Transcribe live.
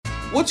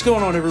What's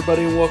going on,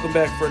 everybody, and welcome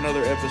back for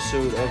another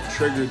episode of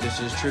Triggered. This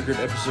is Triggered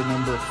episode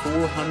number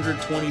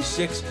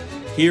 426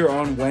 here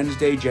on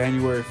Wednesday,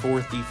 January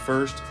 4th, the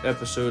first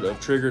episode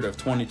of Triggered of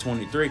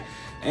 2023.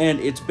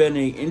 And it's been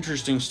an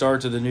interesting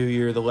start to the new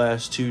year the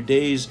last 2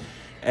 days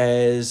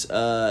as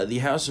the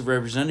House of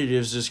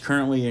Representatives is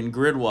currently in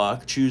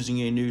gridlock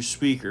choosing a new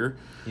speaker,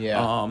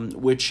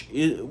 which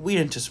we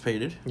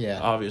anticipated,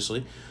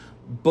 obviously.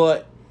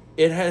 But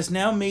it has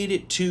now made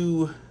it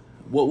to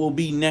what will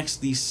be next,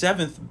 the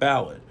 7th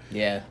ballot.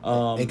 Yeah.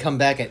 They come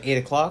back at 8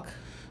 o'clock?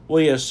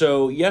 Well, yeah,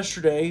 so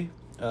yesterday,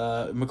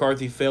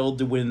 McCarthy failed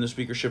to win the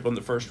speakership on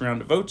the first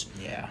round of votes.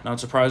 Yeah. Not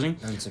surprising.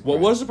 What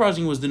was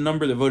surprising was the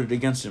number that voted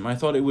against him. I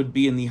thought it would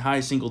be in the high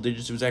single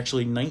digits. It was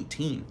actually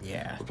 19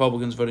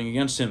 Republicans voting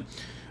against him.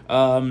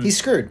 He's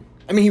screwed.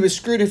 I mean, he was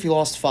screwed if he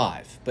lost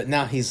 5, but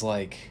now he's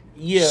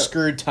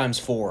screwed times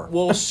 4.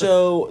 Well,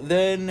 so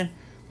then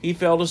he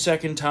failed a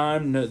second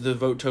time. The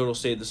vote total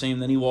stayed the same.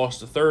 Then he lost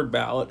the third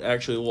ballot,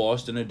 actually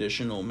lost an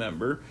additional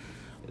member.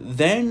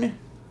 Then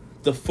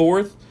the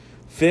 4th,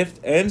 5th,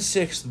 and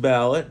 6th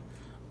ballot,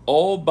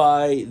 all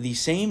by the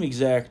same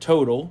exact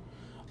total,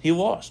 he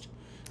lost.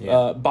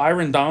 Yeah.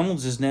 Byron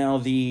Donalds is now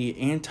the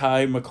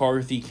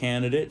anti-McCarthy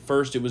candidate.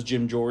 First it was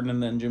Jim Jordan,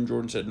 and then Jim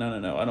Jordan said,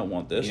 no, I don't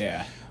want this.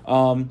 Yeah.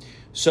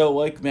 So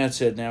like Matt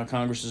said, now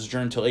Congress is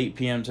adjourned till 8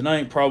 p.m.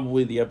 tonight.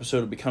 Probably the episode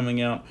will be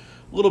coming out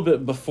a little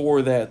bit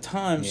before that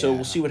time, so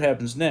we'll see what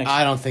happens next.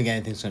 I don't think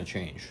anything's going to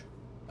change.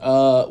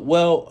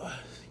 Well,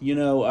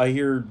 I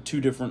hear two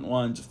different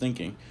lines of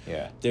thinking.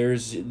 Yeah.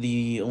 There's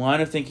the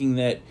line of thinking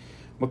that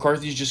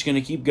McCarthy's just going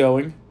to keep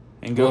going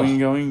and going and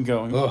going and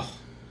going. Ugh.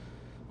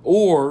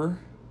 Or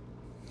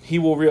he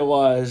will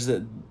realize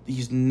that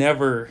he's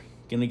never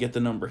going to get the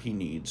number he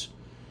needs,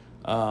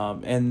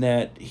 and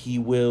that he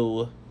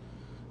will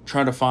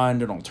try to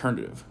find an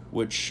alternative,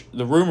 which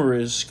the rumor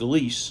is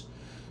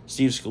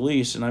Steve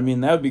Scalise, and I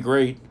mean, that would be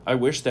great. I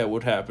wish that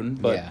would happen,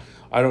 but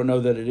I don't know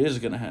that it is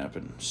going to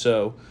happen.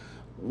 So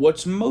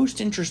what's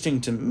most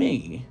interesting to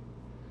me,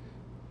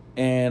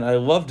 and I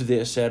loved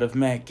this out of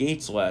Matt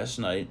Gaetz last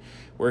night,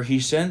 where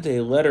he sent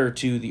a letter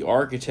to the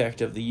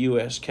architect of the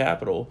U.S.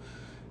 Capitol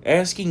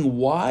asking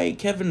why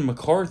Kevin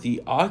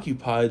McCarthy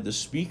occupied the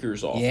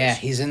Speaker's office. Yeah,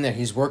 he's in there.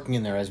 He's working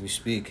in there as we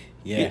speak.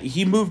 Yeah.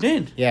 He moved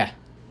in. Yeah.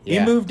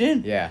 He moved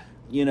in. Yeah.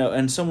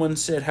 And someone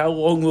said, how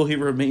long will he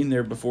remain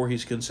there before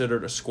he's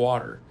considered a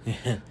squatter?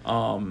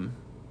 I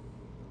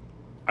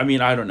mean,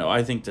 I don't know.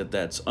 I think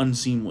that's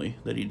unseemly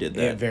that he did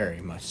that. Yeah,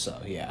 very much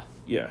so, yeah.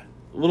 Yeah.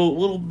 A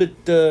little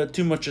bit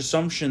too much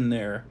assumption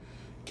there,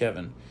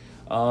 Kevin.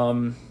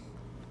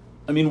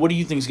 I mean, what do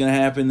you think is going to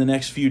happen the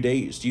next few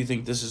days? Do you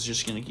think this is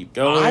just going to keep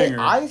going?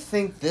 I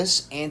think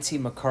this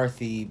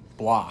anti-McCarthy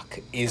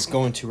block is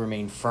going to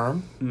remain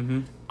firm.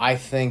 Mm-hmm. I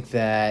think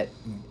that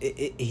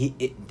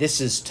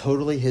this is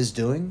totally his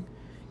doing.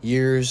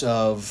 Years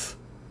of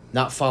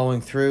not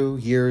following through,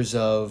 years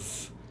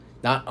of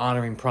not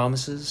honoring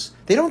promises.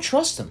 They don't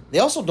trust him. They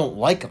also don't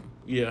like him.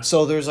 Yeah.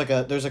 So there's like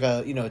a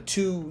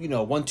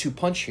 1-2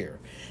 punch here,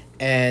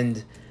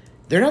 and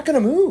they're not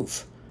going to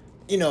move.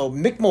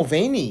 Mick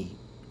Mulvaney.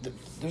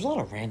 There's a lot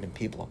of random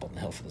people up on the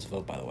hill for this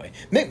vote, by the way.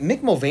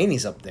 Mick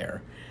Mulvaney's up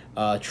there,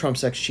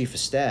 Trump's ex-chief of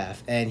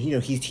staff, and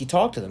he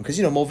talked to them because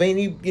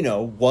Mulvaney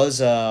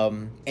was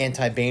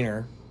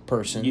anti-Boehner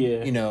person.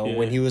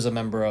 When he was a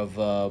member of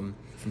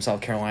from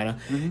South Carolina.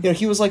 Mm-hmm.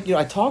 He was like,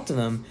 I talked to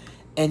them,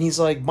 and he's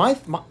like,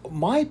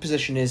 my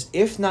position is,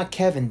 if not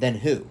Kevin, then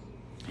who?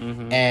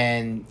 Mm-hmm.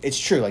 And it's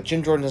true. Like,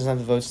 Jim Jordan doesn't have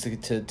the votes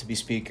to be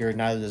speaker.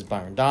 Neither does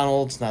Byron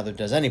Donalds. Neither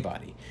does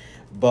anybody.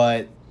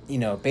 But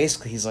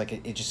basically he's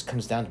like, it just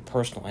comes down to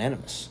personal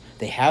animus.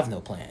 They have no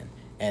plan,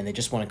 and they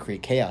just want to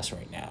create chaos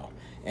right now.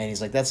 And he's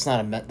like, that's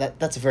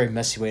a very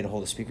messy way to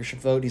hold a speakership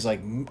vote. He's like,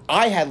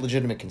 I had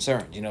legitimate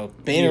concerns.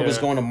 Boehner was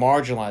going to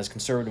marginalize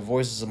conservative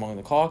voices among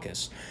the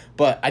caucus,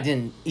 but I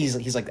didn't.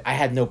 He's like, I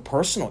had no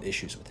personal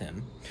issues with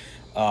him.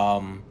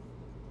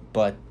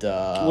 But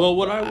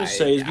what I will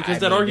say is, because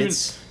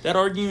that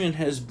argument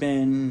has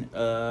been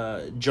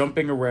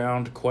jumping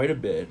around quite a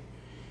bit.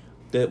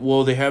 That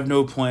they have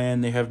no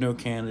plan, they have no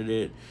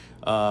candidate,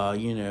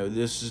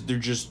 they're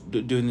just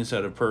doing this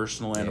out of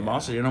personal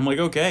animosity, and I'm like,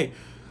 okay,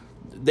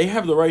 they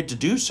have the right to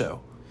do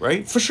so,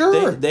 right? For sure.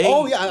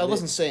 I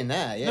wasn't saying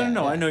that. Yeah.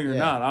 No, I know you're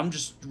not. I'm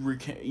just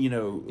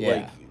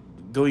like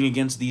going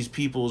against these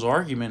people's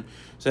argument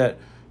that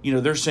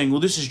they're saying, well,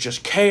 this is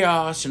just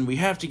chaos, and we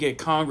have to get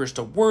Congress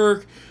to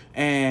work,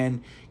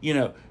 and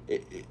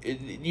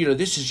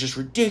this is just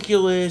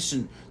ridiculous,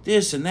 and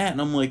this and that, and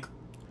I'm like,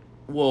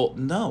 well,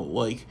 no,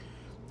 like.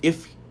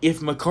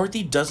 If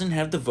McCarthy doesn't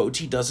have the votes,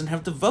 he doesn't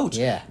have the votes.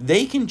 Yeah.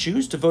 They can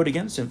choose to vote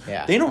against him.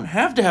 Yeah. They don't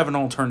have to have an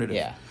alternative.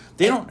 Yeah.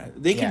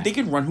 They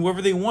can run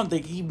whoever they want. They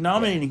can keep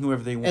nominating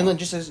whoever they want. And then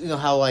just as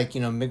how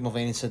Mick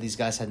Mulvaney said these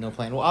guys had no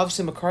plan. Well,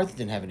 obviously McCarthy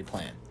didn't have any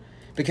plan,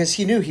 because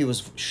he knew he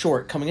was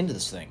short coming into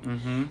this thing.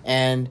 Mm-hmm.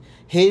 And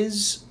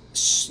his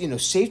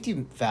safety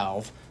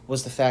valve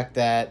was the fact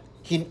that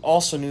he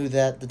also knew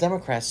that the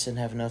Democrats didn't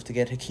have enough to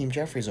get Hakeem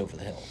Jeffries over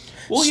the hill.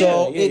 Well,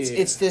 So yeah.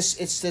 it's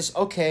this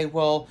okay,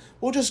 well,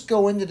 we'll just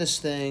go into this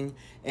thing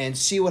and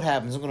see what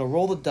happens. I'm gonna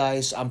roll the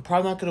dice. I'm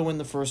probably not gonna win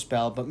the first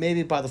ballot, but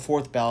maybe by the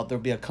fourth ballot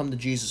there'll be a come to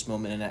Jesus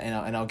moment,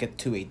 and I'll get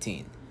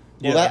 218.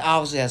 Well, that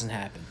obviously hasn't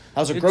happened.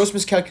 That was a gross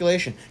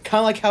miscalculation. Kind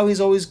of like how he's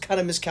always kind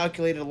of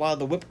miscalculated a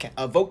lot of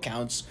the vote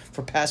counts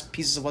for past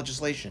pieces of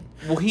legislation.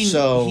 Well,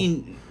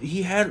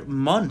 he had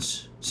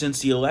months since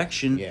the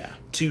election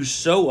to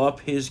sew up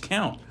his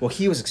count. Well,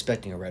 he was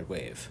expecting a red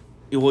wave.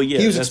 Well, yeah,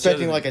 he was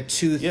expecting like a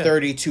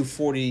 230,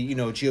 240,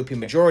 GOP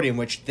majority, in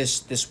which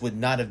this would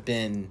not have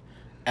been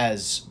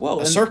as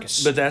a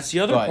circus. But that's the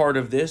other part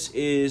of this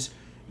is,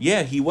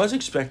 he was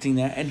expecting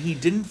that, and he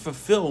didn't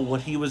fulfill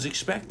what he was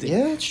expecting.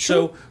 Yeah, it's true.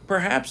 So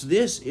perhaps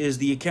this is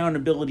the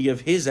accountability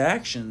of his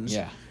actions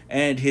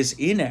and his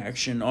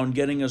inaction on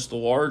getting us the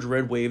large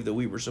red wave that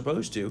we were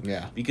supposed to.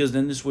 Yeah. Because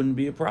then this wouldn't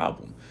be a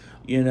problem.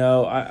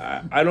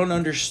 I don't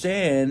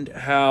understand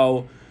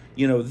how,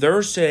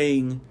 they're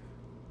saying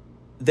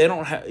they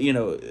don't have,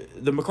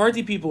 the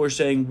McCarthy people are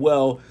saying,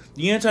 well,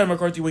 the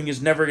anti-McCarthy wing is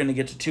never going to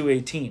get to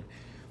 218.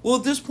 Well,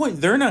 at this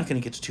point, they're not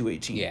going to get to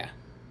 218. Yeah.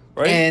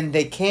 Right? And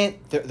they can't,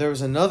 there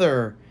is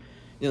another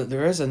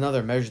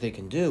measure they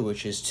can do,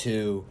 which is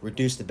to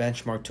reduce the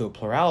benchmark to a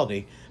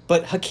plurality.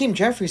 But Hakeem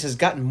Jeffries has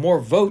gotten more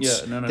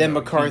votes than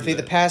McCarthy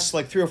the past,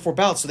 3 or 4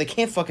 ballots, so they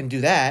can't fucking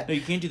do that. No,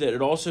 you can't do that.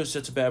 It also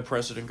sets a bad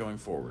precedent going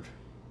forward.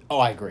 Oh,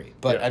 I agree.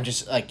 But I'm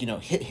just,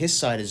 his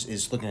side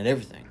is looking at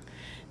everything.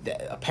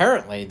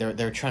 Apparently,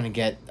 they're trying to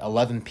get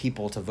 11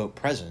 people to vote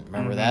president.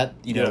 Remember that?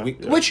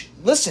 Which,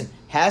 listen,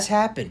 has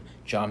happened.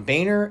 John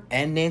Boehner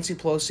and Nancy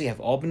Pelosi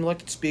have all been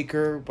elected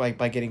speaker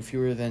by getting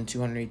fewer than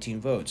 218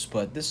 votes.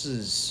 But this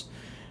is...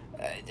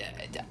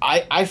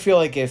 I feel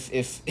like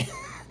if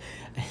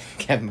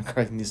Kevin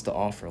McCarthy needs to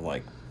offer,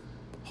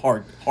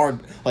 hard,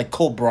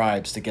 cold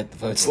bribes to get the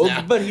votes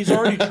now. But he's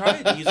already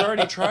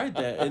tried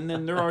that. And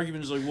then their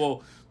argument is like,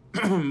 well...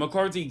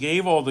 McCarthy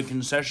gave all the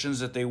concessions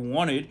that they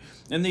wanted,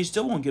 and they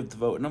still won't give the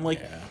vote. And I'm like,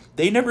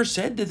 they never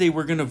said that they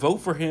were going to vote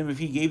for him if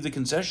he gave the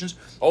concessions.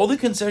 All the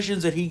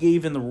concessions that he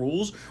gave in the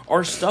rules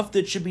are stuff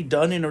that should be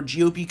done in our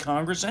GOP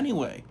Congress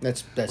anyway.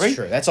 That's right?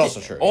 true. That's also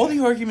true. All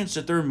the arguments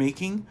that they're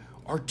making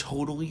are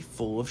totally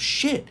full of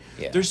shit.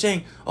 Yeah. They're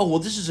saying, oh, well,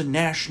 this is a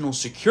national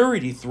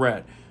security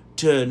threat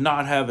to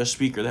not have a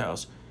Speaker of the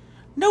House.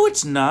 No,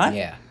 it's not.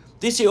 Yeah.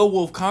 They say, oh,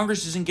 well, if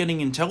Congress isn't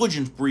getting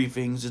intelligence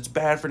briefings, it's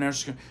bad for national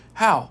security.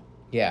 How?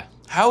 Yeah.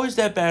 How is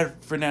that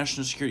bad for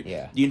national security?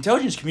 Yeah. The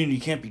intelligence community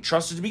can't be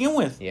trusted to begin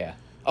with. Yeah.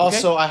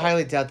 Also, I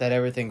highly doubt that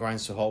everything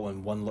grinds to a halt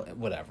when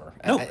whatever.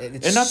 No,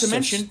 and not to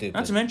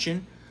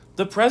mention,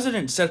 the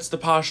president sets the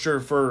posture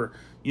for,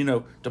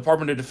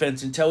 Department of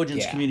Defense,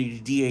 intelligence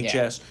community, DHS.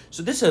 Yeah.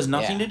 So this has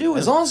nothing to do with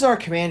it. As long as our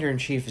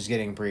commander-in-chief is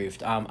getting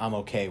briefed, I'm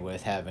okay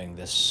with having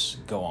this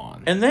go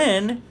on. And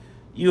then...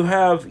 you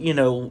have,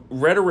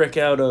 rhetoric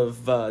out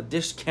of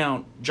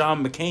discount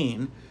John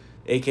McCain,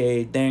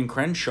 a.k.a. Dan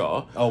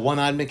Crenshaw. Oh,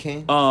 One-Eyed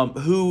McCain?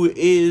 Who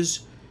is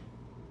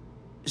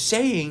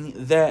saying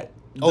that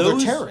they're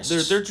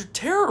terrorists. They're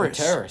terrorists.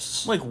 They're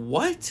terrorists. I'm like,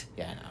 what?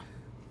 Yeah, I know.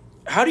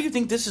 How do you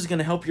think this is going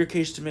to help your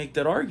case to make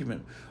that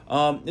argument?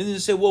 And then they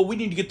say, well, we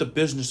need to get the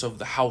business of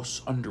the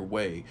House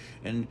underway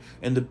and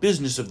the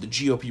business of the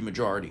GOP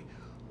majority.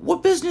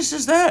 What business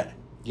is that?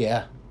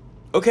 Yeah.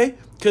 Okay?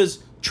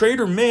 Because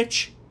Trader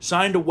Mitch...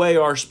 signed away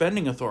our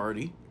spending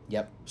authority.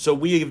 Yep. So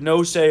we have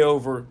no say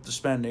over the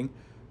spending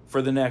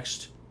for the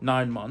next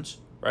 9 months,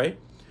 right?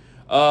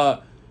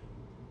 How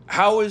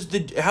is the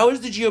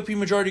GOP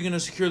majority going to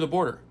secure the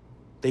border?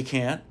 They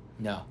can't.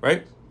 No.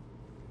 Right?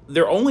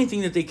 Their only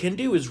thing that they can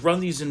do is run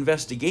these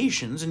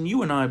investigations, and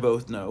you and I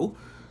both know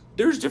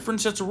there's different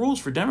sets of rules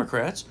for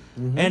Democrats,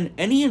 and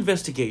any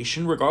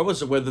investigation,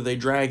 regardless of whether they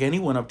drag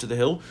anyone up to the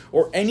hill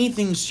or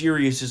anything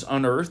serious is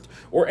unearthed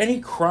or any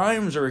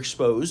crimes are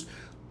exposed,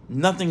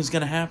 nothing's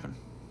going to happen.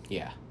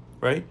 Yeah.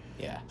 Right?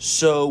 Yeah.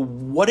 So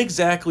what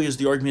exactly is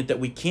the argument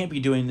that we can't be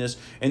doing this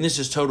and this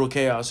is total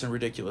chaos and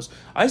ridiculous?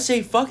 I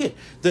say fuck it.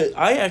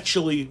 I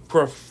actually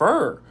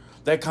prefer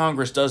that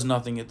Congress does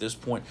nothing at this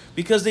point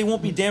because they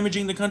won't be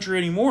damaging the country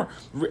anymore.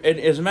 And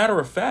as a matter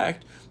of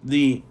fact,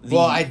 well,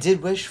 I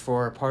did wish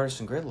for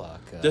partisan gridlock.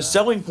 The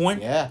selling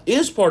point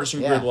is partisan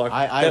gridlock.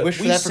 I wish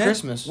for that for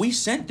Christmas. We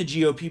sent the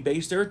GOP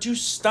base there to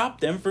stop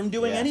them from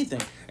doing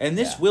anything. And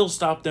this will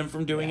stop them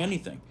from doing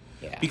anything.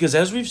 Yeah. Because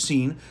as we've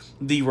seen,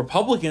 the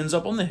Republicans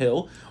up on the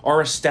Hill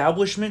are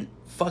establishment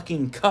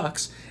fucking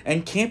cucks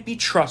and can't be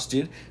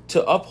trusted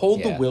to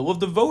uphold the will of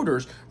the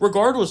voters,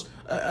 regardless.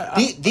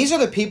 These are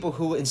the people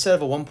who, instead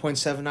of a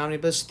 1.7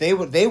 omnibus, they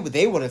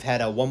would have had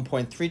a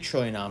 1.3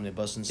 trillion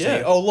omnibus and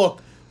say, "Oh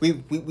look,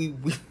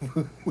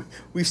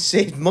 we've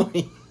saved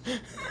money."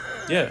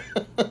 Yeah.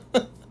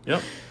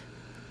 Yep.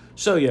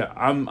 So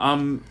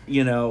I'm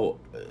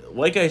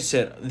like I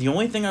said, the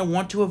only thing I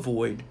want to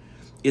avoid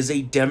is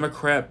a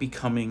Democrat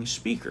becoming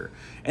speaker.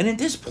 And at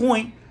this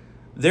point,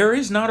 there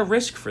is not a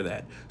risk for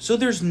that. So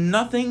there's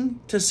nothing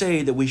to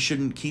say that we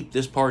shouldn't keep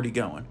this party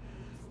going.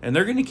 And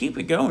they're going to keep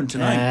it going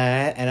tonight.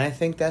 And I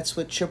think that's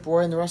what Chip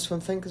Roy and the rest of them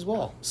think as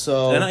well.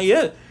 So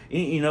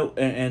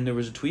and there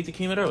was a tweet that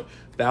came out earlier.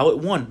 Ballot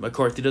 1,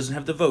 McCarthy doesn't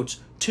have the votes.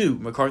 2,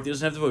 McCarthy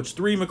doesn't have the votes.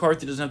 3,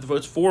 McCarthy doesn't have the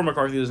votes. 4,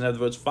 McCarthy doesn't have the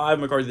votes. 5,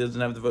 McCarthy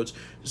doesn't have the votes.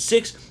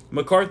 6,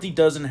 McCarthy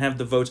doesn't have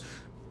the votes.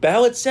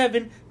 Ballot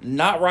 7,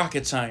 not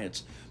rocket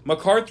science.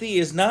 McCarthy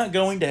is not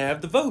going to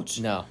have the votes.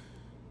 No.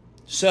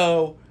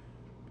 So,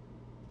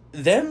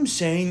 them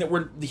saying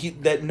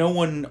that no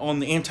one on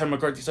the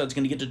anti-McCarthy side is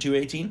going to get to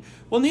 218,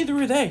 well, neither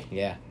are they.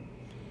 Yeah.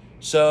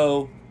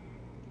 So,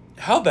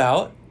 how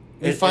about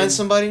we find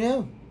somebody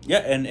new? Yeah,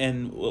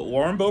 and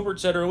Lauren Boebert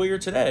said earlier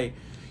today,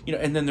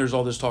 and then there's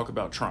all this talk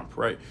about Trump,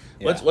 right?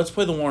 Yeah. Let's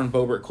play the Lauren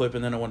Boebert clip,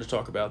 and then I want to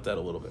talk about that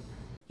a little bit.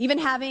 Even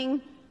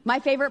having my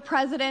favorite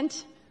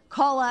president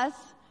call us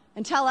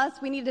and tell us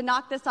we need to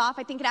knock this off,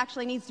 I think it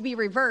actually needs to be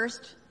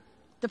reversed.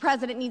 The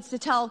president needs to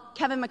tell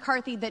Kevin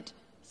McCarthy that,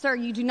 sir,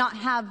 you do not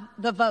have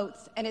the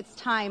votes, and it's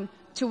time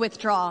to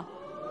withdraw.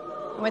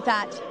 And with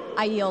that,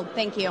 I yield.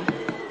 Thank you.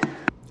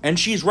 And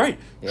she's right.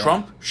 Yeah.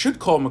 Trump should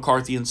call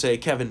McCarthy and say,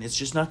 Kevin, it's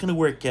just not going to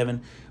work,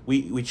 Kevin.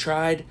 We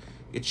tried.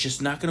 It's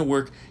just not going to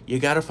work. You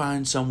got to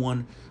find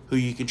someone who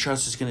you can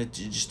trust is going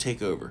to just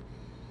take over.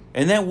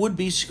 And that would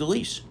be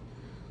Scalise.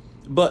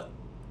 But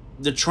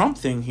the Trump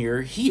thing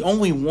here, he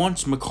only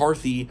wants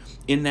McCarthy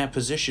in that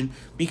position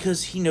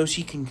because he knows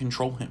he can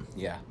control him.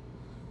 Yeah.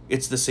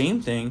 It's the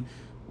same thing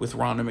with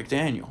Ronna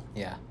McDaniel.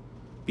 Yeah.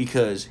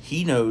 Because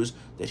he knows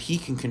that he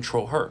can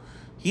control her.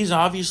 He's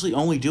obviously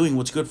only doing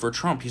what's good for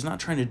Trump. He's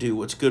not trying to do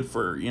what's good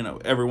for,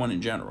 everyone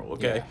in general,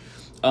 okay?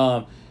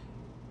 Yeah.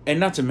 And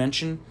not to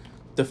mention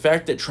the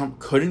fact that Trump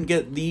couldn't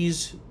get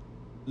these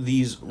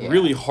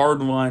really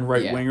hardline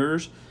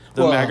right-wingers,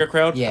 the MAGA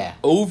crowd,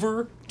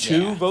 over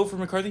to vote for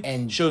McCarthy,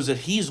 and shows that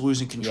he's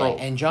losing control.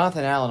 Yeah, and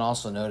Jonathan Allen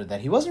also noted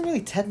that he wasn't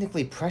really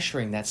technically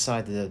pressuring that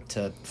side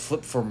to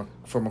flip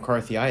for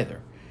McCarthy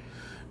either.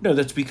 No,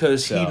 that's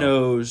because he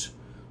knows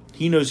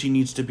he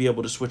needs to be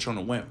able to switch on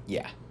a whim.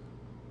 Yeah.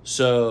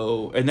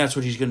 So, and that's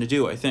what he's going to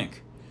do, I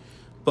think.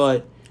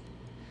 But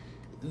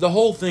the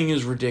whole thing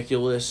is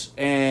ridiculous,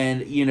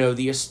 and,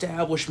 the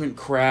establishment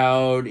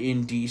crowd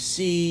in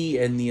D.C.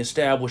 and the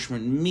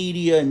establishment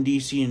media in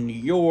D.C. and New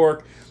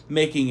York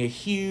making a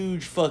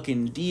huge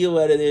fucking deal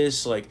out of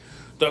this, like,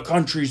 the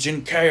country's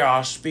in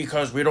chaos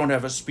because we don't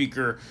have a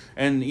speaker,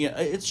 and,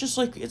 it's just,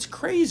 like, it's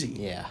crazy.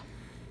 Yeah.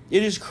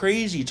 It is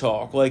crazy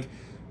talk. Like,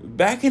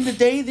 back in the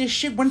day, this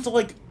shit went to,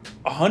 like,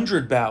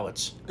 100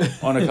 ballots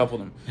on a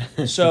couple of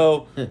them.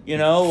 So,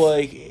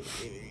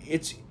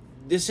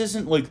 this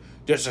isn't, like,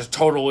 this is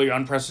totally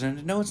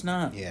unprecedented. No, it's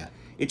not. Yeah.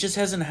 It just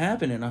hasn't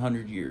happened in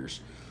 100 years.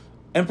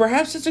 And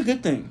perhaps it's a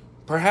good thing.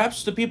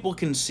 Perhaps the people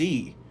can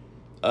see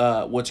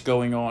what's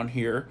going on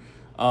here.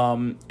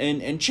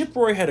 And Chip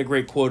Roy had a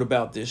great quote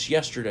about this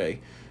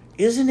yesterday.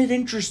 Isn't it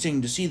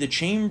interesting to see the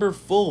chamber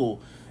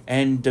full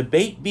and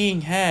debate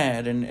being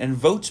had and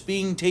votes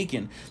being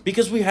taken?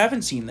 Because we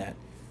haven't seen that.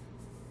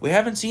 We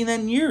haven't seen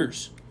that in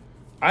years.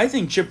 I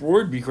think Chip Roy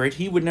would be great.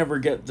 He would never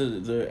get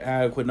the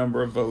adequate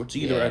number of votes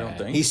either, I don't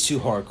think. He's too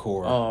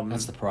hardcore.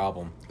 That's the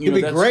problem. He'd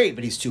be great,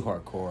 but he's too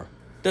hardcore.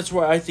 That's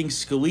why I think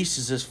Scalise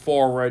is as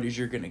far right as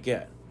you're going to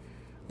get.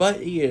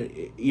 But,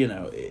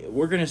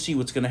 we're going to see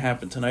what's going to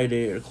happen tonight at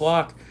 8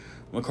 o'clock.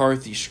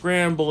 McCarthy's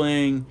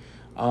scrambling.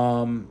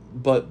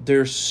 But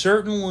there's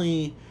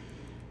certainly...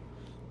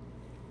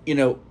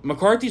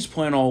 McCarthy's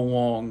plan all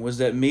along was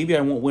that maybe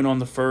I won't win on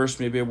the first,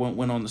 maybe I won't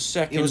win on the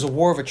second. It was a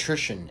war of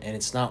attrition, and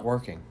it's not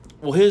working.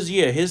 Well,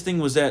 his thing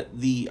was that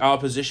the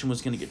opposition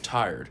was going to get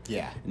tired.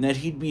 Yeah. And that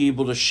he'd be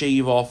able to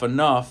shave off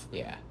enough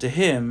to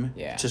him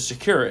to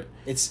secure it.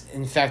 It's,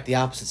 in fact, the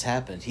opposite's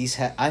happened.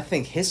 I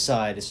think his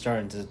side is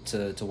starting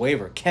to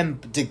waver.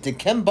 Did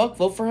Ken Buck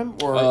vote for him?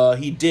 Or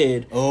he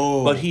did.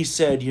 Oh. But he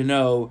said,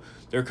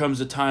 there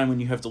comes a time when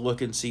you have to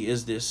look and see,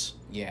 is this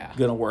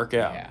going to work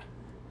out? Yeah.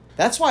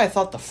 That's why I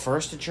thought the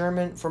first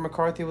adjournment for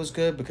McCarthy was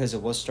good, because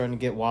it was starting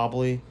to get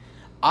wobbly.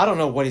 I don't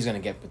know what he's going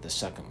to get with the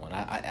second one.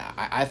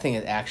 I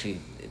think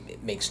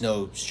it makes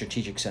no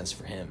strategic sense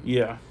for him.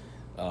 Yeah.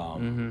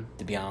 To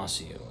be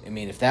honest with you. I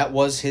mean, if that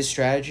was his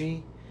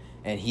strategy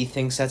and he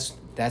thinks that's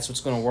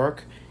what's going to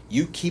work,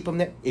 you keep him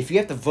there. If you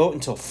have to vote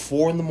until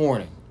 4 a.m.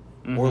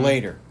 or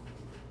later,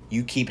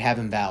 you keep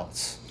having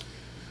ballots.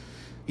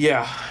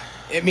 Yeah.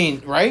 I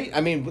mean, right? I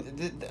mean,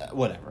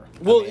 whatever.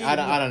 Well, I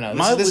don't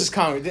know. This is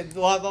Congress. A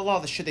lot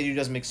of the shit they do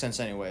doesn't make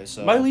sense anyway.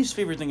 So my least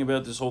favorite thing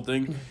about this whole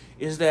thing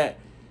is that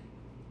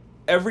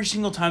every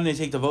single time they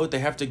take the vote, they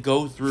have to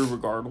go through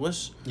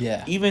regardless.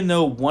 Yeah. Even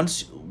though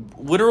once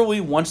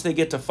they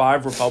get to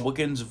 5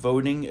 Republicans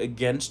voting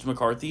against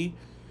McCarthy,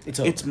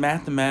 it's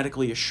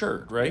mathematically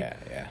assured, right?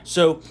 Yeah.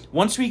 So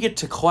once we get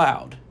to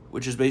Cloud,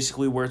 which is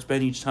basically where it's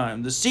been each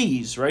time, the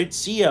C's, right?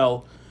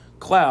 CL,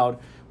 Cloud,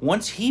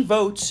 once he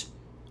votes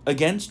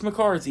against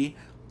McCarthy,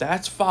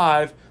 that's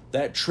 5.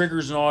 That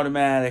triggers an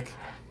automatic,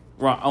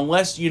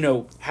 unless,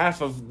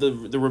 half of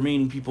the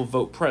remaining people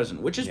vote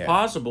present, which is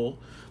possible,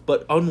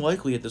 but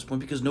unlikely at this point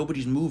because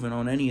nobody's moving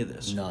on any of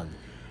this. None.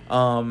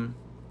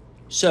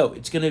 So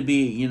it's going to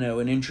be,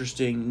 an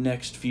interesting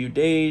next few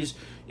days.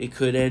 It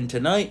could end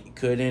tonight. It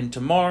could end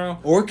tomorrow.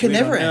 Or it could We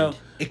never don't know. end.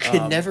 It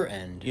could never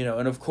end.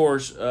 And of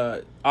course,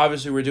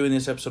 obviously we're doing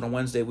this episode on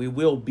Wednesday. We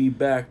will be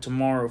back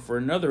tomorrow for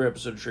another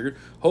episode of Triggered,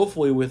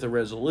 hopefully with a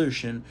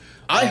resolution.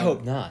 I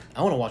hope not.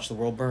 I want to watch the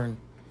world burn.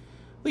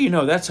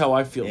 Well, that's how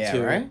I feel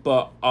too. Right?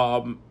 But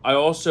I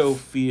also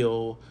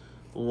feel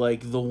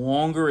like the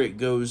longer it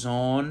goes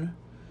on,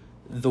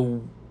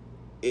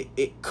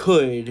 it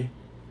could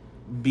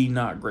be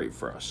not great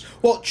for us.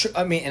 Well,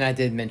 and I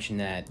did mention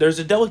that. There's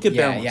a delicate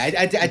balance.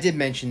 Yeah, I did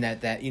mention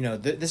that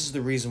this is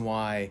the reason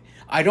why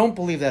I don't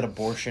believe that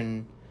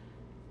abortion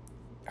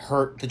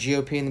hurt the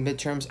GOP in the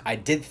midterms. I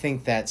did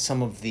think that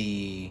some of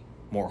the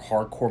more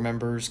hardcore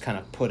members kind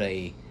of put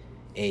a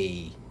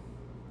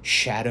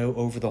shadow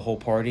over the whole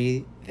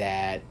party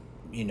that,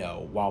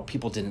 while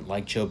people didn't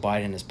like Joe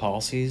Biden and his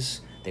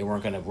policies, they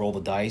weren't going to roll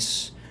the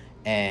dice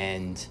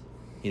and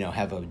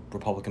have a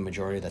Republican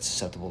majority that's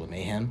susceptible to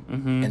mayhem,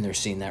 and they're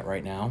seeing that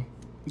right now.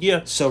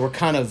 Yeah. So we're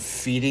kind of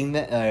feeding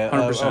that,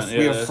 100%,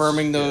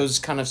 reaffirming those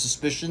kind of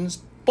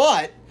suspicions.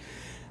 But,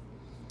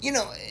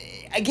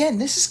 again,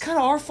 this is kind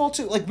of our fault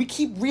too. Like, we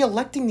keep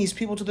re-electing these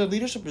people to their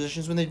leadership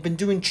positions when they've been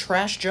doing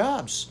trash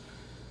jobs.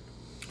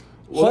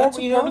 Well, that's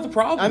a part of the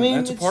problem. I mean,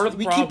 that's a part of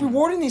the problem. We keep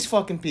rewarding these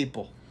fucking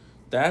people.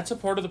 That's a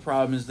part of the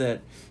problem is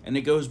that, and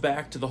it goes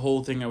back to the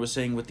whole thing I was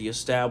saying with the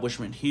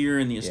establishment here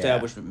and the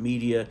establishment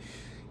media,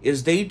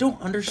 is they don't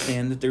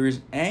understand that there is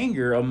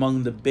anger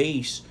among the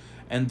base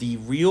and the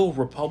real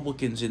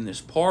Republicans in this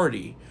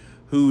party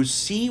who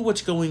see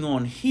what's going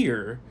on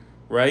here,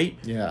 right?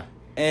 Yeah.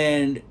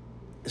 And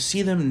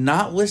see them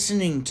not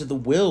listening to the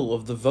will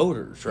of the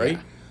voters, right?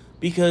 Yeah.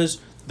 Because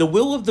the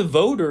will of the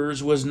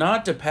voters was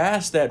not to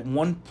pass that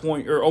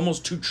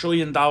almost $2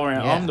 trillion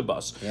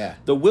omnibus. Yeah.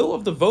 The will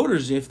of the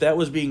voters, if that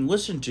was being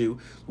listened to,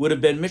 would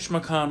have been Mitch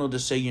McConnell to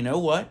say, you know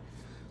what?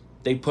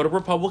 They put a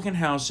Republican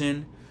House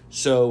in,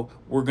 so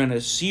we're going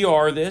to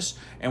CR this,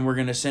 and we're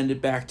going to send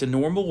it back to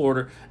normal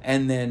order,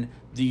 and then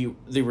the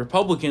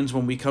Republicans,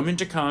 when we come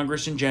into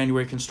Congress in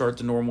January, can start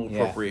the normal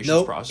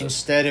appropriations process.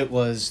 Instead it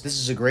was, this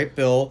is a great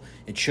bill.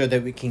 It showed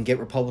that we can get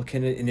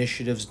Republican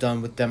initiatives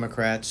done with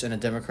Democrats and a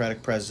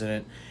Democratic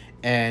president,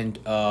 and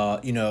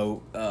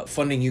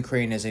funding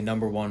Ukraine as a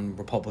number one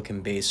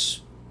Republican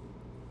base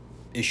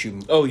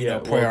issue. Oh yeah,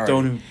 priority.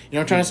 Well, you know what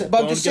I'm trying to say?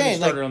 But I'm just saying,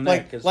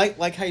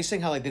 like how you're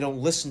saying how they don't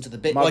listen to the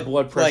bit. My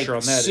blood pressure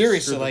on that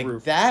seriously, is through the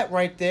roof. That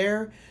right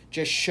there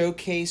just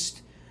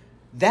showcased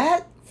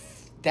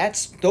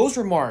those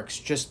remarks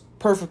just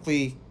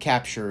perfectly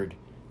captured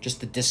just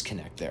the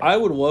disconnect there. I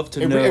would love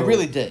to know. It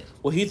really did.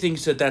 Well, he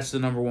thinks that that's the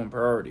number one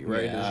priority,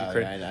 right? Yeah,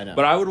 I know.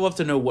 But I would love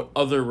to know what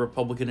other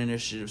Republican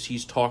initiatives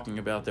he's talking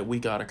about that we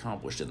got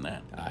accomplished in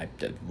that.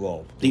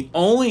 The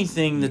only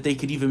thing that they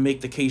could even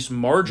make the case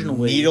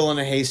marginally needle in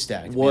a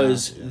haystack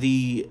was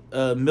the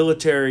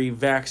military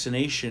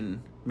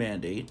vaccination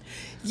mandate.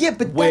 Yeah,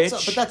 but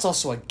that's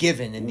also a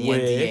given in the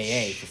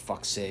NDAA, for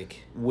fuck's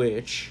sake.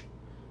 Which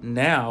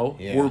now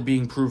we're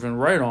being proven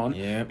right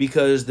on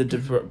because the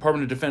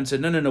Department of Defense said,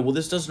 no, well,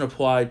 this doesn't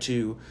apply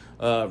to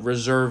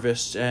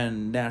reservists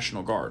and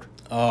National Guard.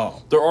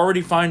 Oh. They're already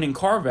finding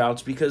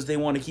carve-outs because they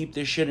want to keep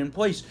this shit in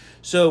place.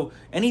 So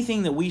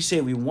anything that we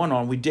say we won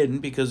on, we didn't,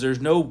 because there's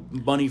no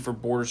money for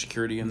border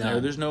security in there.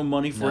 There's no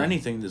money for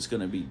anything that's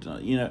going to be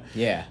done,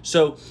 Yeah.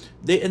 So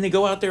they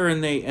go out there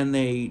and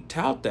they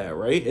tout that,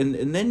 right?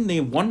 And then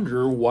they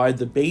wonder why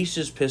the base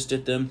is pissed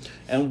at them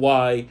and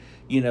why,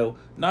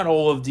 not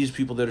all of these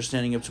people that are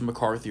standing up to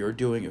McCarthy are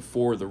doing it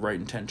for the right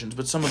intentions,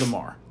 but some of them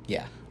are.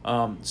 Yeah.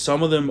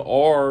 Some of them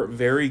are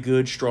very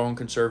good, strong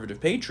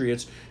conservative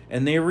patriots,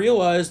 and they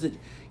realize that,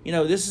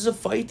 this is a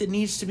fight that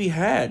needs to be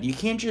had. You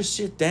can't just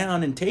sit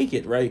down and take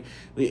it, right?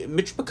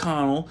 Mitch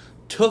McConnell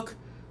took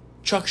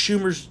Chuck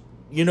Schumer's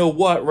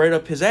right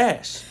up his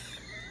ass.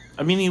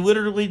 I mean, he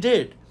literally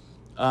did.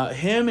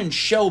 Him and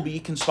Shelby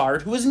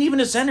conspired, who isn't even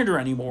a senator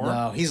anymore.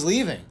 No, he's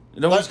leaving.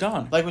 No, he's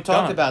gone. Like we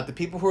talked about, the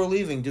people who are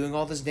leaving, doing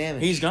all this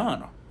damage. He's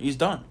gone. He's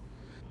done.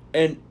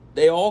 And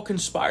they all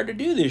conspired to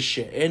do this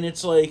shit. And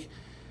it's like,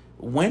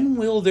 when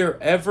will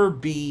there ever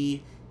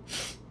be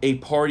a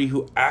party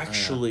who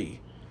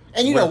actually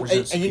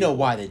represents you know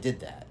why they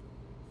did that?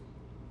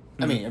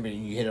 Mm-hmm. I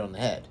mean, you hit it on the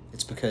head.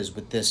 It's because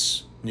with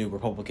this new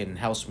Republican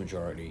House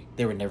majority,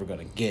 they were never going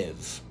to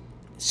give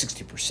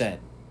 60%,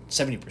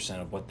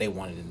 70% of what they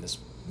wanted in this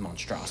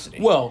monstrosity.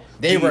 Well,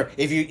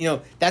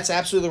 that's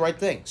absolutely the right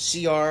thing.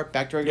 CR,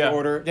 back to regular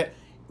order.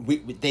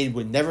 They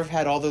would never have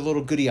had all their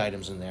little goodie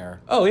items in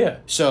there. Oh yeah.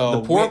 So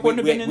the pork wouldn't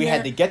have been in there. We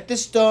had to get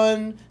this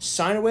done,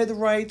 sign away the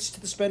rights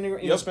to the spending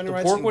rights.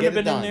 The pork would have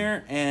been in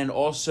there, and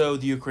also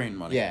the Ukraine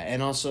money. Yeah,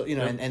 and also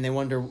and they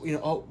wonder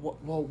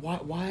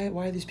why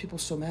are these people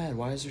so mad?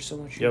 Why is there so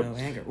much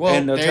anger? Well,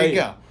 and there you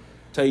go.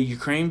 Tell you,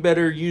 Ukraine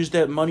better use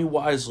that money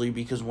wisely,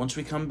 because once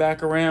we come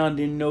back around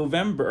in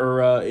November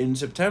or in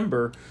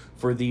September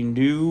for the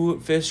new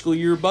fiscal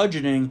year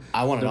budgeting,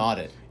 I want an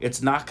audit.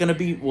 It's not going to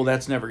be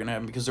that's never going to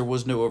happen because there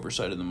was no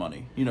oversight of the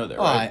money. You know that,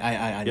 right?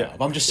 I know. Yeah.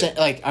 But I'm just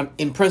saying, I'm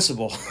in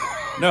principle.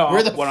 No,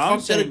 Where the what fuck I'm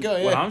did saying, it go?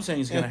 what Yeah. I'm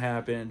saying is going to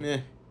happen Yeah.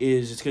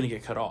 is it's going to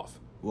get cut off.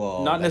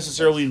 Well, Not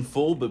necessarily in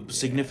full, but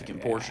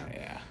significant portion.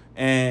 Yeah.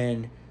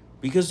 And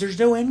because there's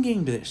no end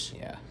game to this.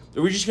 Yeah.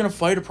 Are we just going to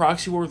fight a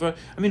proxy war with...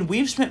 I mean,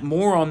 we've spent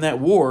more on that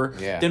war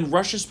than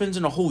Russia spends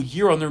in a whole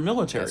year on their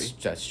military.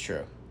 That's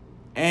true.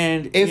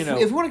 And, if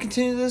we want to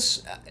continue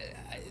this,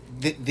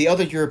 the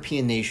other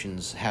European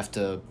nations have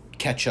to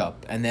catch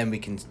up, and then we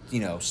can,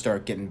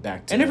 start getting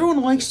back to... And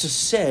everyone likes to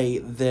say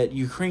that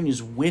Ukraine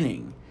is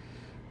winning,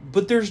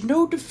 but there's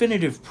no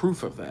definitive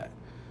proof of that.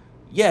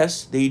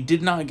 Yes, they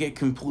did not get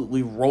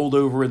completely rolled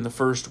over in the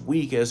first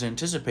week as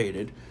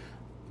anticipated,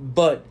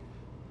 but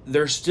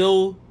they're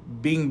still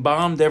being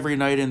bombed every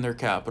night in their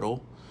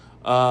capital.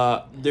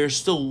 They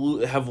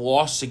still have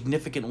lost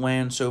significant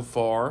land so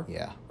far.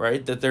 Yeah.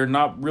 Right? That they're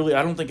not really,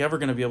 I don't think, ever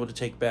going to be able to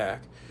take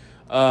back.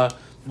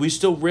 We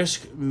still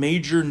risk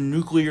major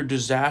nuclear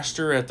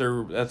disaster at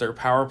their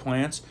power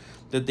plants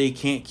that they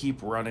can't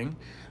keep running.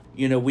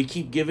 We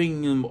keep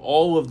giving them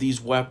all of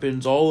these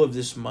weapons, all of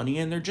this money,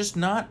 and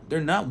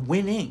they're not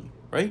winning,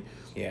 right?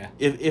 Yeah.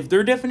 If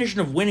their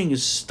definition of winning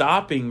is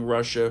stopping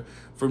Russia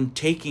from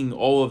taking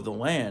all of the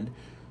land,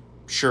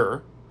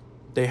 sure,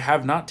 they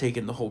have not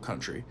taken the whole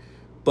country,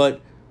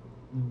 but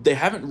they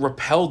haven't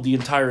repelled the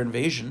entire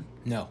invasion.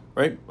 No.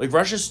 Right? Like,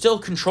 Russia still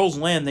controls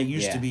land that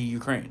used to be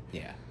Ukraine.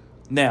 Yeah.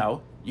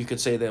 Now, you could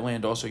say that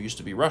land also used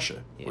to be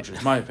Russia, which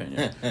is my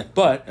opinion.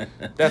 But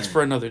that's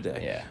for another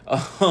day.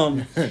 Yeah.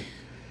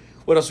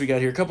 What else we got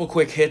here? A couple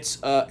quick hits.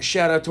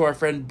 Shout out to our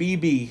friend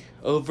Bibi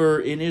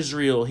over in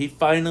Israel. He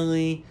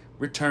finally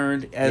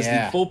returned as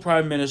the full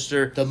prime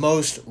minister. The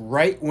most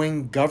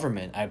right-wing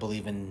government, I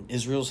believe, in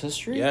Israel's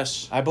history.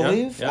 Yes. I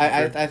believe.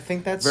 Yep. I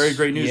think that's... Very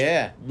great news.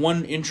 Yeah.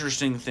 One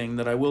interesting thing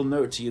that I will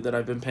note to you that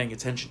I've been paying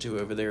attention to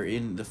over there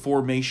in the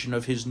formation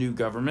of his new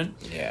government.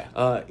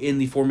 Yeah. In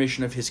the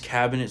formation of his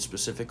cabinet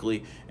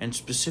specifically, and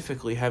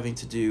specifically having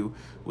to do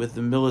with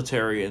the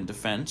military and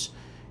defense,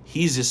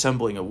 he's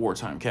assembling a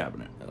wartime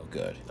cabinet. Oh,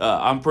 good.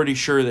 I'm pretty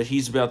sure that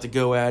he's about to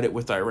go at it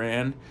with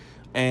Iran,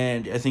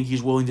 and I think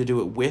he's willing to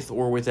do it with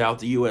or without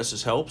the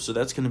U.S.'s help, so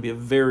that's going to be a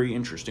very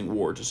interesting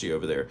war to see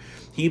over there.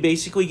 He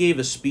basically gave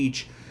a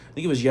speech, I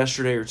think it was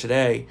yesterday or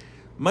today,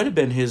 might have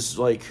been his,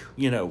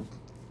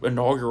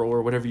 inaugural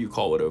or whatever you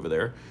call it over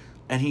there,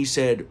 and he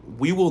said,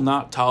 we will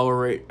not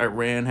tolerate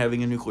Iran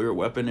having a nuclear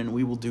weapon, and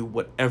we will do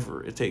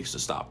whatever it takes to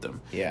stop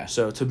them. Yeah.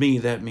 So to me,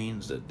 that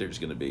means that there's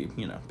going to be,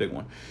 big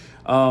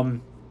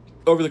one.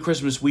 Over the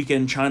Christmas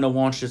weekend, China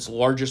launched its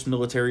largest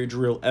military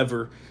drill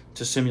ever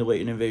to simulate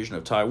an invasion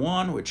of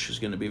Taiwan, which is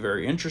going to be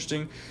very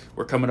interesting.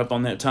 We're coming up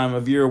on that time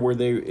of year when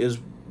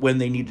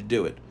they need to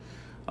do it.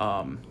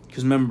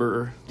 Because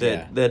remember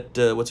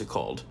that what's it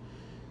called?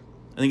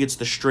 I think it's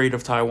the Strait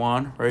of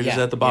Taiwan, right? Yeah. Is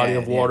that the body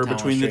of water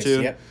between the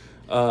two?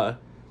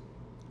 Yep.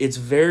 It's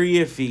very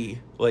iffy,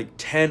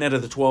 10 out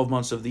of the 12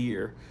 months of the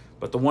year.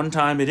 But the one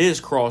time it is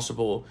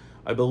crossable,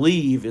 I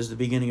believe, is the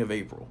beginning of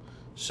April.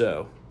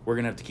 So we're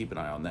going to have to keep an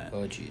eye on that.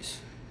 Oh, jeez.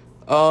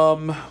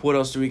 What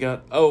else do we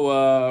got?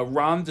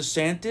 Ron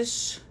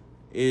DeSantis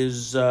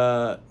is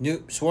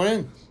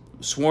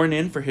sworn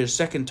in for his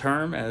second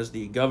term as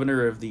the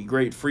governor of the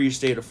great free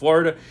state of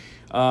Florida.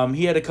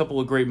 He had a couple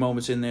of great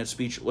moments in that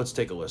speech. Let's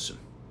take a listen.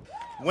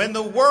 When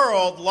the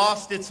world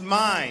lost its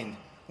mind,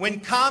 when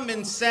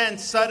common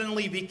sense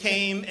suddenly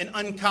became an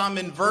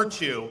uncommon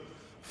virtue,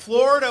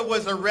 Florida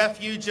was a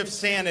refuge of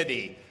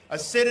sanity, a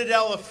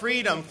citadel of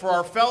freedom for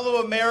our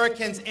fellow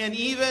Americans and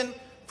even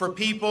for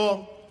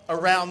people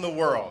around the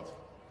world.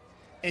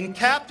 In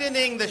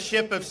captaining the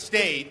ship of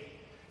state,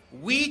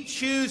 we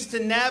choose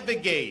to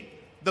navigate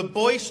the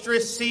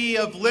boisterous sea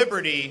of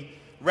liberty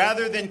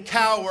rather than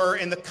cower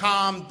in the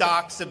calm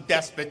docks of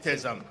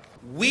despotism.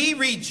 We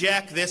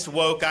reject this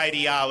woke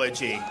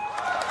ideology.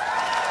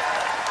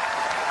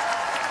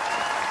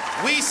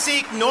 We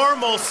seek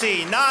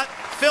normalcy, not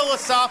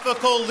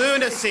philosophical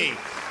lunacy.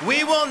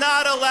 We will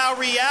not allow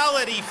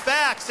reality,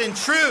 facts, and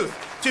truth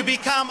to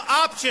become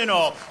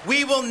optional.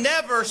 We will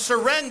never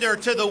surrender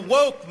to the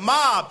woke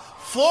mob.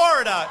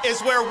 Florida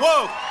is where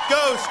woke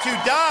goes to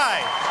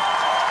die.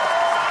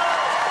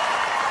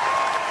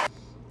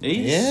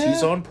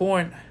 He's on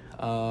point.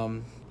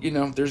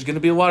 There's going to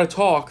be a lot of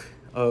talk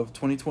of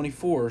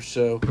 2024,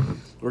 so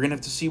we're going to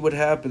have to see what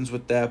happens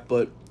with that.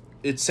 But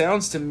it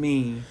sounds to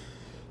me,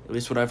 at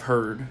least what I've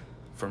heard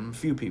from a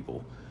few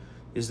people,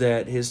 is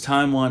that his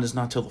timeline is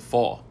not till the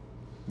fall.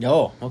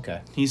 Oh,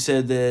 okay. He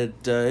said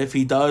that if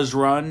he does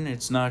run,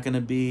 it's not going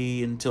to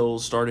be until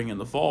starting in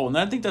the fall, and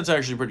I think that's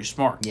actually pretty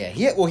smart. Yeah,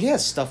 he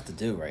has stuff to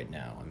do right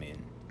now. I mean,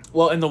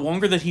 well, and the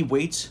longer that he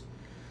waits,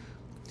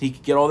 he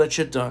could get all that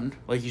shit done,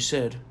 like you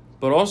said.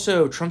 But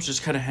also, Trump's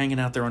just kind of hanging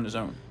out there on his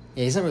own.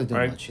 Yeah, he's not really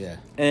doing much. Yeah,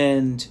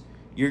 and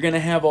you're going to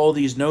have all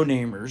these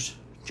no-namers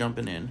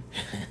jumping in.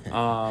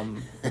 Yeah,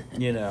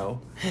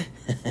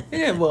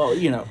 well,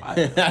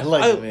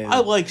 I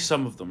like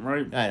some of them,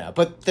 right? I know,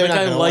 but they're not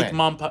going to win.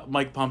 I like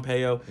Mike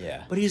Pompeo,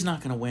 yeah, but he's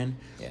not going to win.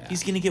 Yeah.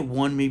 He's going to get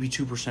 1, maybe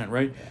 2%,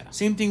 right? Yeah.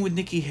 Same thing with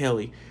Nikki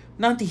Haley.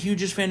 Not the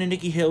hugest fan of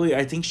Nikki Haley.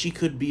 I think she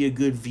could be a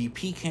good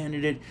VP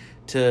candidate.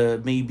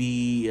 to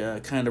maybe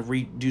kind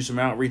of do some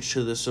outreach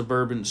to the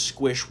suburban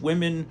squish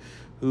women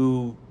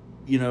who,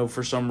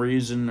 for some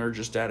reason are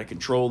just out of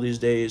control these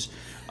days.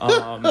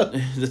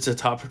 That's a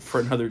topic for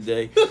another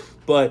day.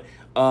 But,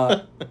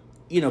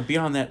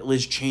 beyond that,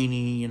 Liz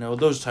Cheney,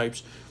 those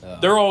types,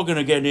 they're all going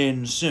to get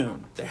in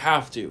soon. They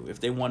have to if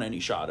they want any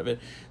shot of it.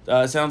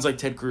 It sounds like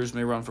Ted Cruz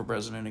may run for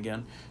president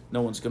again.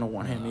 No one's going to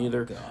want him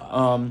either.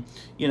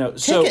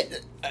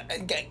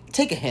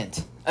 Take a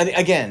hint.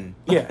 Again.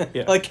 Yeah.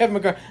 Like Kevin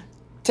McCarthy.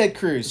 Ted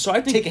Cruz. So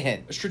I think take a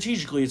hint.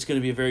 Strategically, it's going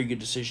to be a very good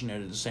decision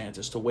out of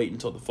DeSantis to wait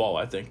until the fall,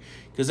 I think.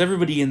 Because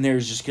everybody in there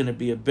is just going to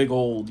be a big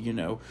old,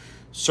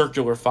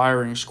 circular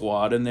firing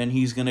squad. And then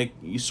he's going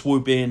to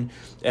swoop in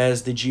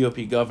as the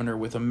GOP governor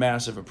with a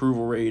massive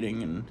approval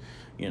rating. And,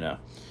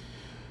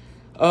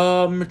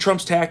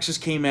 Trump's taxes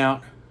came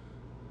out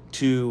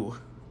to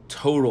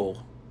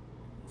total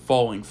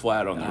falling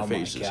flat on their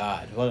faces. Oh,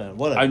 my God.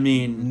 What a I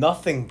mean,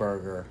 nothing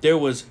burger. There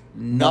was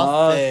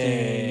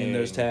nothing in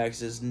those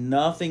taxes.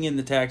 Nothing in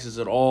the taxes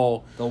at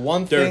all. The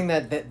one thing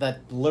that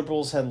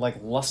liberals had,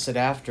 lusted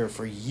after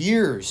for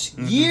years.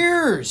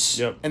 Years!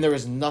 Yep. And there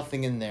was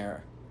nothing in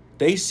there.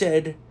 They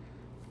said,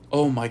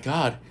 oh, my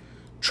God,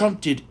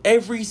 Trump did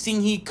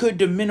everything he could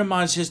to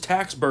minimize his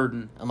tax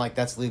burden. I'm like,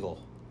 that's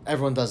legal.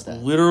 Everyone does that.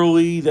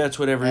 Literally, that's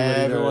what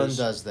everybody Everyone does.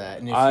 does that.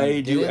 And if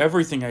I do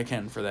everything I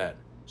can for that.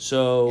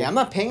 So yeah, I'm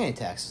not paying any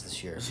taxes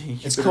this year.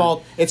 It's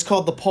called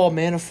the Paul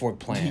Manafort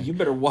plan. You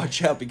better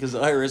watch out because the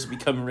IRS will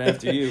be coming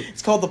after you.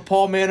 It's called the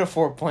Paul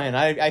Manafort plan.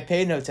 I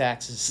pay no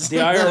taxes. The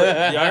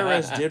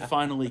IRS did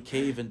finally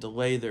cave and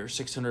delay their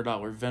 $600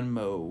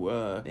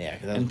 Venmo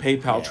and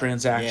PayPal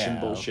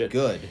transaction bullshit.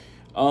 Good.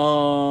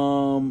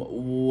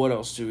 What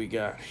else do we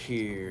got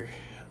here?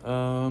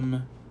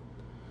 I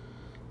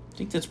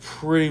think that's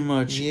pretty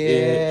much it.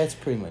 Yeah, that's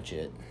pretty much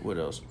it. What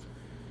else?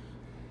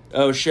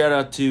 Oh, shout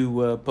out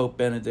to Pope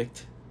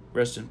Benedict.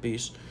 Rest in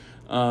peace.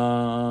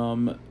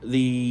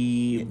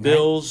 The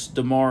Bills,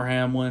 DeMar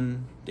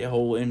Hamlin, the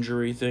whole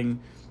injury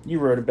thing. You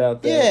wrote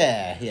about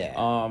that.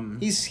 Yeah.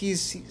 He's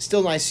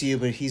still in ICU,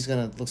 but looks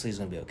like he's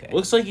gonna be okay.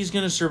 Looks like he's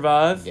gonna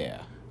survive. Yeah.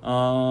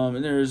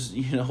 And there's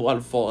a lot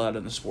of fallout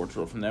in the sports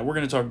world from that. We're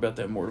gonna talk about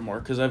that more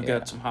tomorrow because I've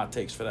got some hot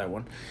takes for that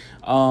one.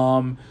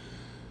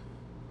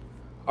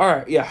 All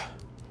right, yeah.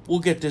 We'll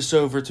get this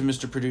over to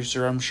Mr.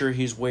 Producer. I'm sure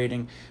he's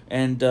waiting.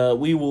 And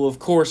we will, of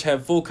course,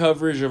 have full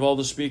coverage of all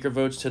the speaker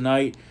votes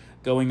tonight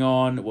going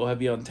on. We'll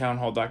have you on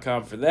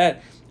townhall.com for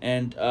that.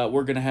 And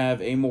we're going to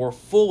have a more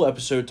full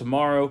episode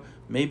tomorrow,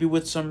 maybe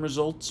with some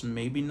results,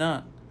 maybe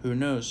not. Who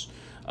knows?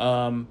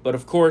 But,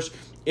 of course,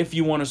 if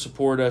you want to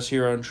support us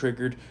here on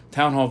Triggered,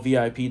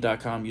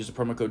 townhallvip.com. Use the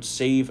promo code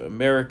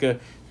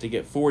SAVEAmerica to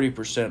get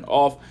 40%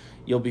 off.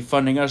 You'll be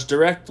funding us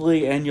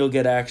directly, and you'll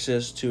get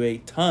access to a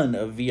ton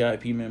of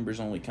VIP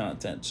members-only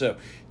content. So,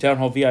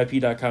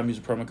 townhallvip.com, use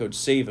the promo code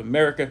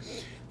SAVEAmerica.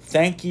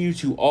 Thank you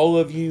to all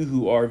of you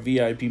who are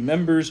VIP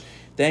members.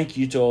 Thank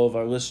you to all of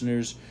our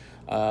listeners.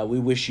 We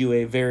wish you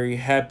a very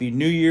happy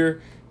New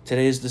Year.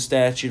 Today's the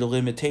statute of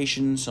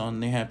limitations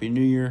on the Happy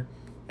New Year.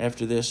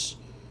 After this,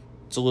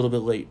 it's a little bit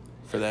late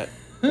for that.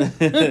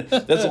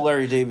 That's a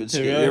Larry David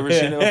skit. You ever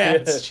seen that? Yeah,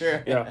 that's true.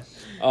 Yeah.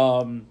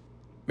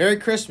 Merry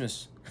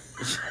Christmas.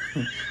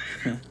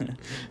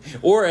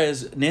 Or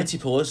as Nancy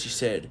Pelosi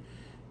said,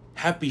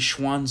 Happy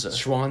Schwanza.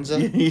 Schwanza?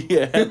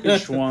 Yeah, Happy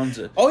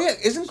Schwanza. Oh, yeah.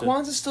 Isn't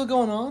Kwanzaa still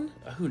going on?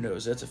 Who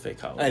knows? That's a fake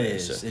holiday.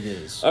 It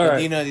is. All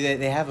right.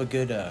 They have a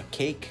good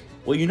cake.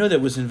 Well, that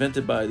was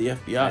invented by the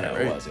FBI,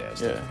 right? It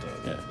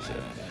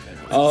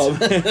was,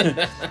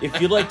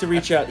 If you'd like to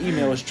reach out,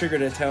 email us,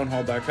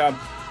 triggered@townhall.com,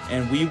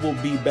 and we will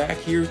be back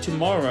here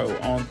tomorrow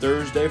on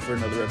Thursday for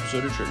another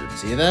episode of Triggered.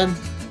 See you then.